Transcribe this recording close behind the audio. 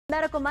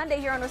Medical Monday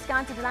here on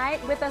Wisconsin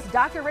Tonight. With us,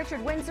 Dr.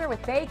 Richard Windsor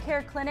with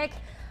BayCare Clinic.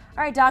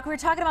 All right, Doc, we're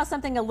talking about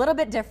something a little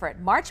bit different.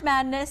 March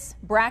Madness,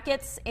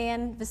 brackets,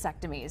 and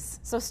vasectomies.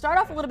 So start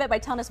off a little bit by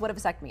telling us what a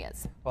vasectomy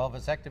is. Well,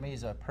 vasectomy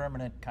is a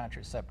permanent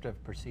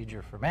contraceptive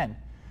procedure for men.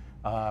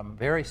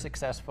 Very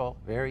successful,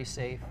 very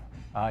safe.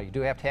 You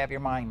do have to have your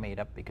mind made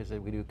up because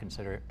we do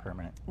consider it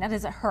permanent. Now,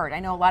 does it hurt?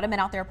 I know a lot of men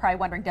out there are probably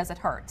wondering, does it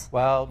hurt?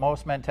 Well,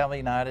 most men tell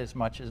me not as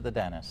much as the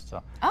dentist.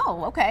 So.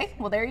 Oh, okay.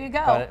 Well, there you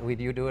go. But we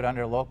do it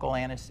under local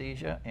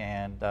anesthesia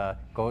and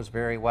goes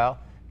very well.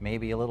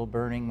 Maybe a little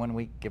burning when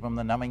we give them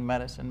the numbing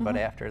medicine, but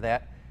after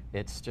that,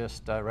 it's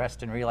just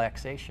rest and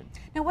relaxation.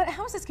 Now,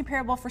 how is this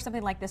comparable for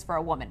something like this for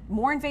a woman?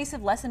 More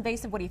invasive, less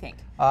invasive? What do you think?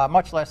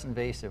 Much less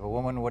invasive. A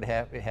woman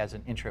it has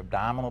an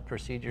intra-abdominal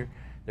procedure.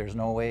 There's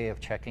no way of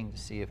checking to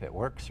see if it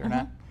works or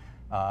not.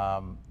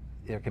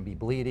 There can be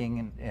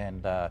bleeding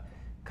and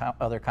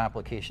other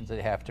complications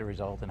that have to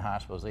result in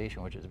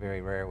hospitalization, which is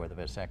very rare with a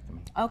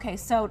vasectomy. Okay,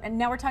 so and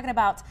now we're talking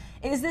about,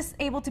 is this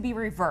able to be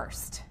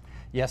reversed?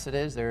 Yes, it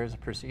is. There is a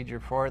procedure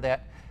for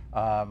that.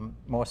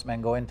 Most men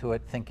go into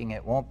it thinking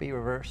it won't be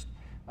reversed,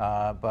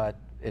 but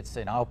it's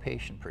an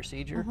outpatient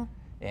procedure,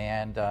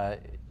 and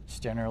it's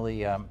generally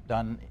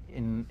done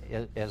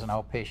as an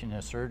outpatient in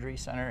a surgery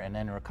center, and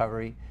then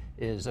recovery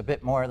is a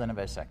bit more than a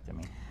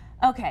vasectomy.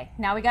 Okay,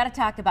 now we got to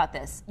talk about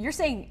this. You're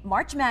saying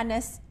March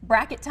Madness,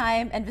 bracket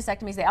time, and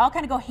vasectomies, they all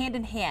kind of go hand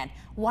in hand.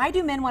 Why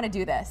do men want to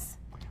do this?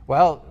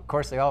 Well, of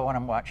course, they all want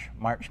to watch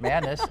March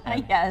Madness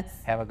and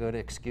yes. have a good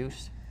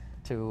excuse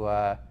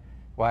to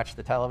watch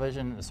the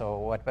television. So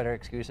what better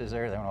excuse is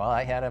there than, well,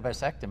 I had a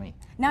vasectomy.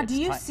 Now,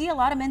 do you see a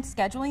lot of men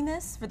scheduling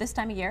this for this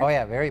time of year? Oh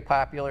yeah, very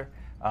popular.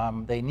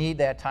 They need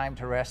that time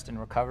to rest and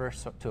recover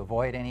to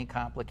avoid any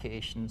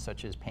complications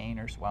such as pain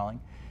or swelling.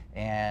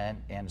 And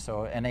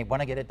they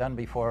want to get it done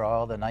before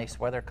all the nice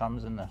weather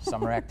comes and the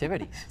summer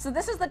activities. So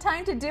this is the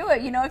time to do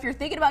it. You know, if you're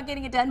thinking about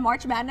getting it done,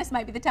 March Madness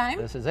might be the time.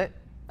 This is it.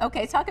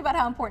 Okay, talk about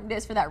how important it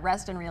is for that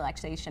rest and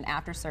relaxation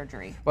after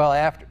surgery. Well,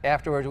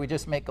 afterwards we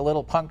just make a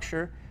little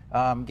puncture,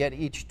 get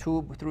each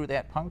tube through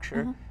that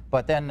puncture,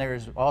 but then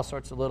there's all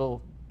sorts of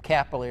little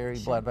capillary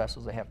blood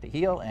vessels that have to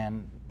heal,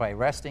 and by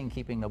resting,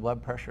 keeping the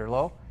blood pressure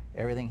low,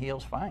 everything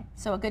heals fine.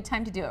 So a good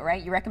time to do it,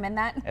 right? You recommend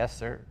that? Yes,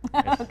 sir.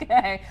 Yes.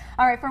 Okay.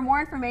 All right, for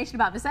more information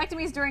about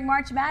vasectomies during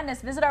March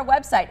Madness, visit our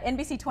website,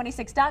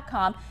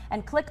 NBC26.com,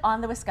 and click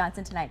on the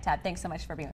Wisconsin Tonight tab. Thanks so much for being with us.